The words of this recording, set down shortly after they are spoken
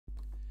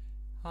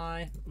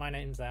Hi, my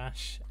name's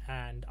Ash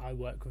and I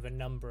work with a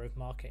number of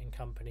marketing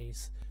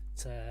companies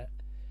to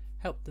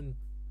help them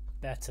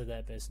better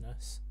their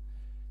business.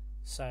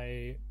 So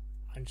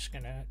I'm just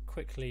going to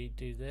quickly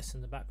do this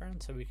in the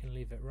background so we can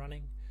leave it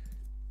running.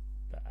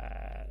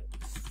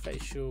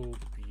 Facial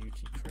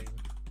beauty cream.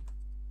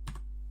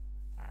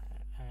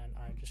 And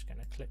I'm just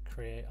going to click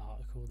create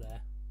article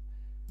there.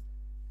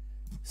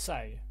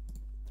 So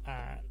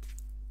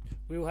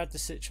we all had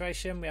this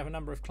situation. We have a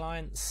number of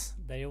clients.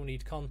 They all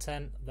need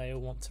content. They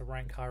all want to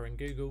rank higher in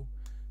Google.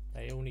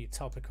 They all need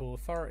topical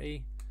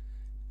authority,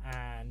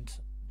 and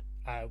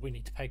we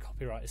need to pay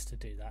copywriters to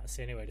do that. It's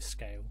the only way to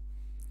scale.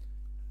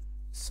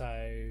 So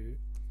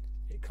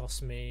it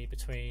costs me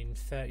between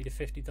 $30 to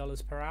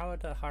 $50 per hour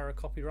to hire a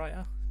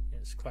copywriter.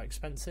 It's quite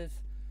expensive.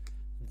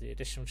 The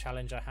additional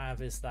challenge I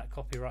have is that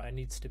copywriter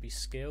needs to be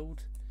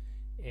skilled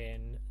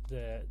in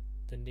the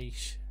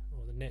niche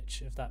or the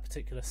niche of that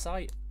particular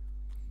site.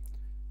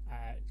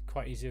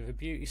 Quite easy with a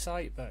beauty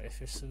site, but if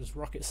this was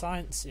rocket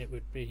science it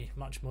would be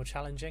much more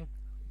challenging.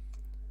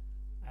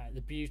 The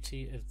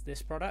beauty of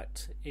this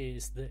product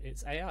is that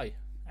it's AI.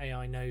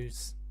 AI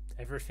knows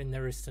everything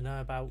there is to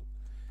know about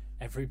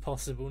every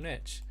possible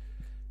niche.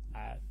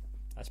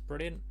 That's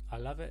brilliant. I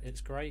love it.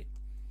 It's great.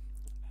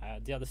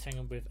 The other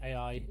thing with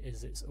AI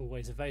is it's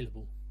always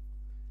available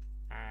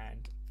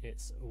and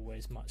it's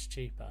always much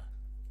cheaper.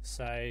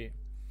 So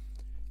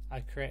I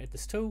created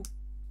this tool.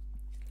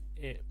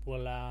 It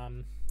will,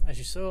 as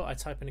you saw, I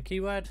type in a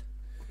keyword.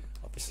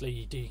 Obviously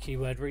you do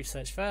keyword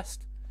research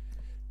first.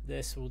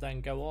 This will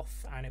then go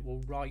off and it will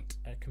write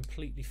a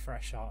completely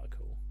fresh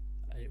article.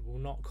 It will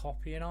not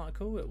copy an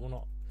article. It will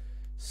not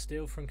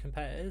steal from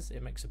competitors.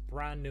 It makes a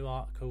brand new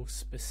article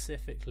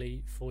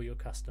specifically for your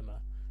customer.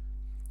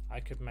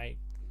 I could make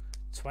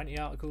 20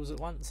 articles at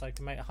once. I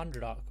can make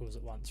 100 articles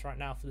at once. Right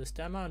now for this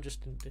demo I'm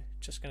just going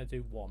to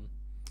do one.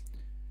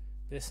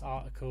 This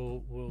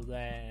article will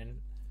then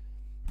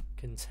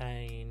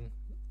contain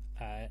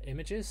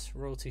images,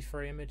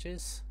 royalty-free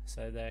images,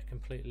 so they're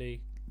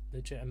completely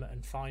legitimate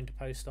and fine to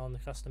post on the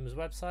customer's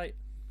website.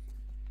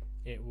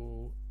 It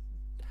will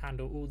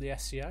handle all the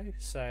SEO,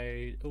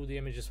 so all the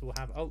images will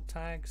have alt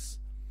tags.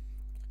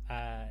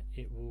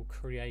 It will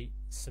create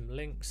some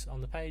links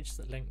on the page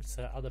that link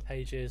to other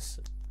pages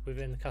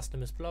within the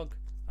customer's blog.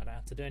 I don't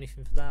have to do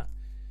anything for that.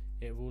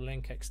 It will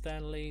link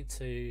externally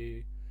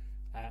to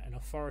an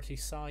authority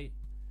site.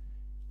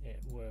 It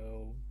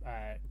will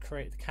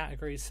create the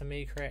categories for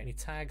me, create any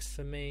tags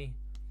for me.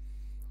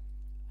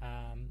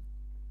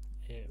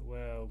 It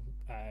will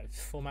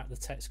format the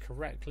text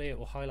correctly. It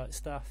will highlight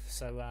stuff.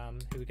 So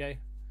here we go.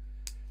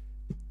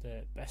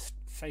 The best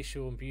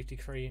facial and beauty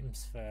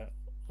creams for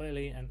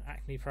oily and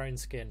acne prone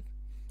skin.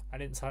 I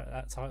didn't type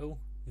that title.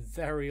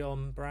 Very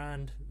on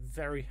brand,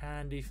 very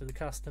handy for the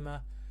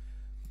customer.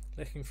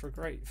 Looking for a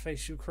great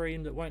facial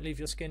cream that won't leave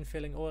your skin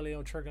feeling oily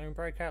or triggering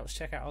breakouts?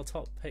 Check out our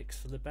top picks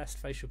for the best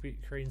facial beauty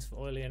creams for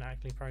oily and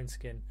acne prone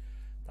skin.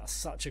 That's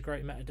such a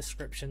great meta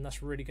description.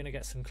 That's really going to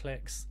get some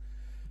clicks.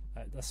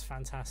 That's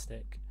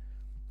fantastic.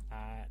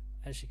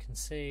 As you can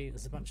see,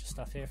 there's a bunch of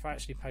stuff here. If I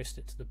actually post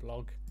it to the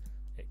blog,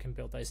 it can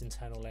build those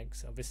internal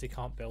links. It obviously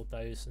can't build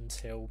those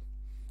until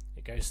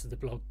it goes to the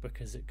blog,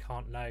 because it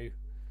can't know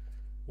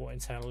what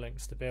internal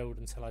links to build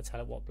until I tell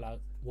it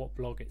what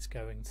blog it's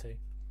going to.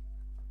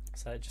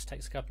 So it just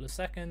takes a couple of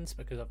seconds,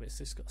 because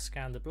obviously it's got to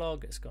scan the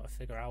blog, it's got to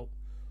figure out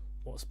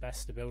what's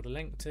best to build a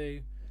link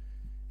to,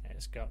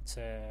 it's got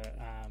to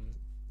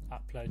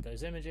upload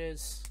those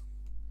images.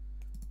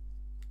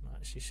 I'm not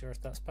actually sure if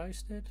that's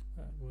posted,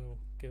 but we'll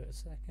give it a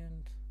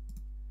second.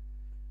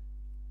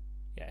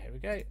 Yeah, here we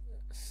go.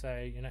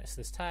 So you notice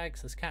there's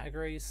tags, there's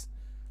categories,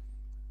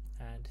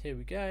 and here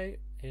we go.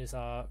 Here's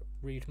our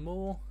read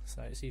more,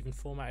 so it's even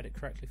formatted it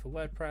correctly for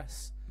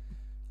WordPress.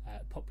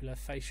 Popular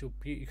facial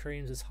beauty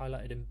creams is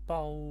highlighted in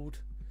bold.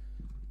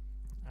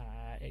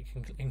 It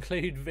can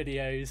include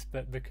videos,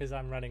 but because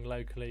I'm running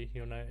locally,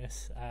 you'll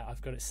notice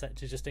I've got it set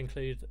to just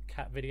include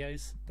cat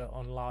videos, but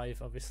on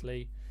live,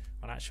 obviously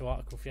on actual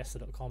article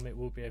Fiesta.com, it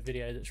will be a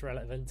video that's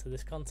relevant to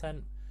this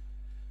content.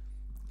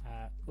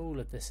 All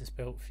of this is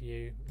built for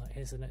you. Like,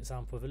 here's an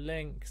example of a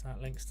link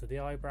that links to the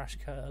eye brush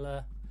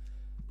curler.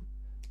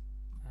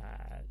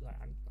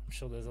 I'm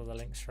sure there's other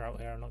links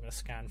throughout here. I'm not going to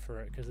scan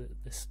through it because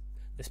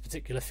this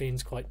particular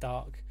theme's quite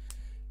dark,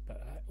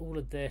 but all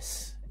of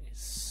this is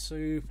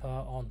super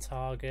on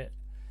target.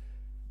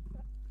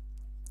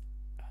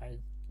 It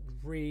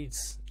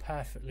reads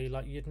perfectly,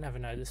 like you'd never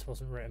know this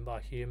wasn't written by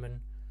a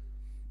human.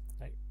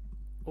 Like,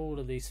 all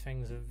of these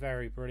things are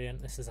very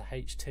brilliant. This is a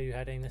H2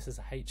 heading, this is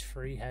a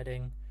H3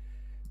 heading.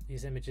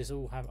 These images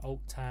all have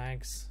alt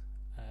tags.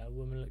 A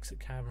woman looks at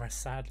camera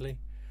sadly.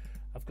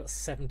 I've got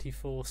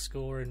 74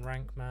 score in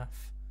rank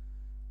math.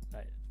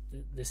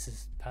 This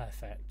is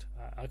perfect.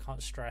 I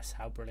can't stress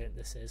how brilliant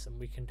this is, and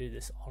we can do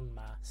this en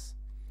masse.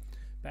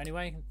 But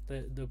anyway,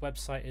 the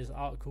website is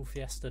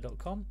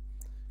articlefiesta.com.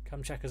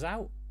 Come check us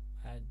out.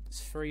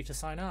 It's free to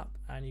sign up,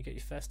 and you get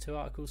your first 2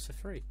 articles for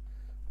free.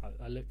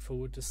 I look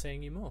forward to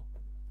seeing you more.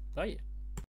 Bye.